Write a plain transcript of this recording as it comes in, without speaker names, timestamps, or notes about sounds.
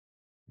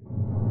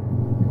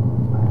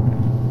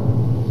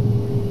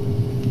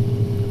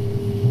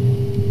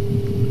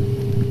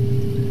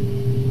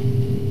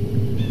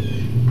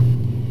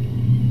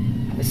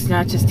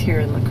not just here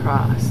in La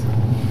Crosse.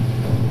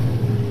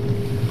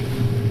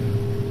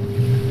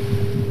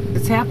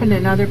 It's happened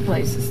in other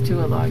places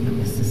too along the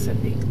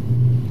Mississippi.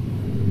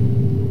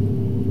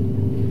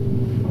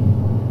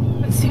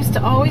 There seems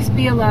to always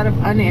be a lot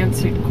of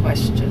unanswered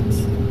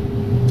questions.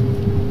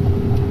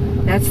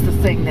 That's the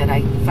thing that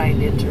I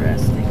find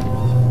interesting.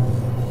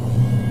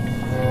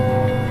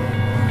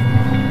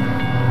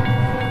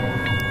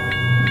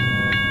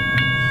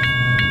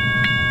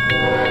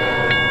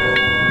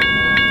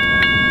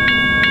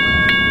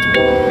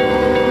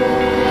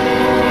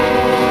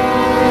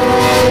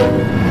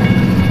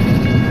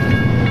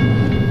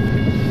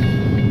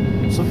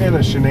 Some kind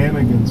of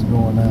shenanigans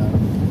going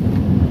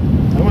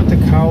on. I went to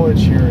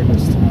college here in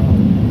this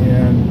town,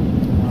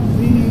 and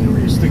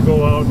we used to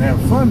go out and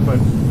have fun, but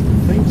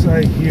things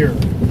I hear.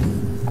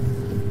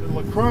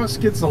 La Crosse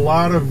gets a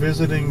lot of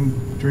visiting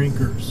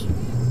drinkers.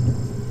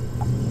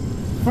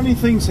 Funny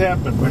things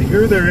happen. I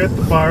hear they're at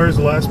the bars,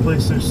 the last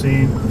place they're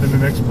seen, and the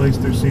next place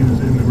they're seen is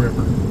in the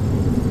river.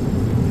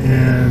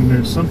 And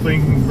there's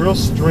something real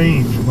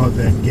strange about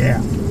that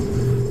gap.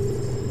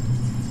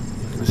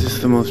 Is this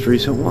the most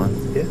recent one?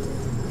 Yeah.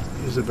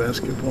 He's a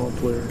basketball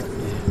player.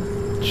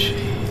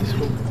 Jeez.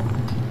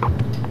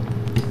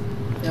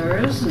 There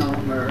is no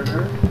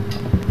murder.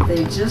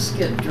 They just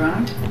get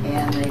drunk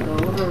and they go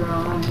the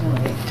wrong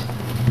way.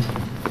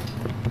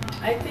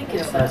 I think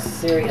it's a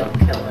serial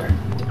killer.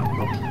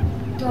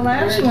 The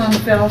last one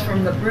fell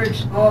from the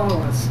bridge.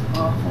 Oh, it's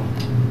awful.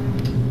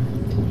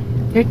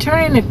 They're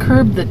trying to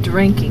curb the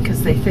drinking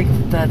because they think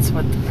that's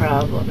what the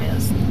problem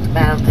is.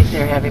 I don't think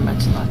they're having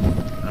much luck.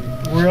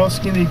 Where else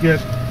can you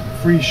get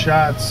free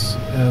shots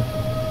at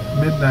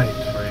midnight?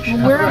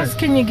 Well, where else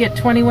can you get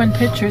 21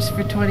 pictures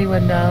for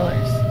 $21?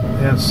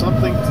 It has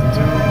something to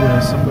do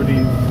with somebody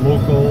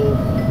local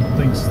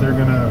thinks they're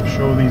gonna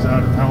show these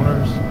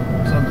out-of-towners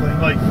or something.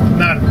 Like,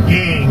 not a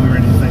gang or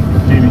anything,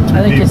 maybe two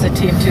I think people. it's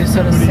a team too,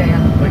 so does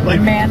Sam. Like,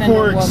 a man and a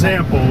for woman.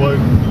 example, a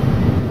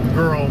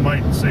girl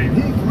might say,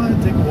 hey, come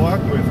on, take a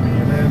walk with me,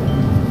 and then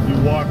you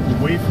walk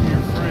away from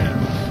your friend.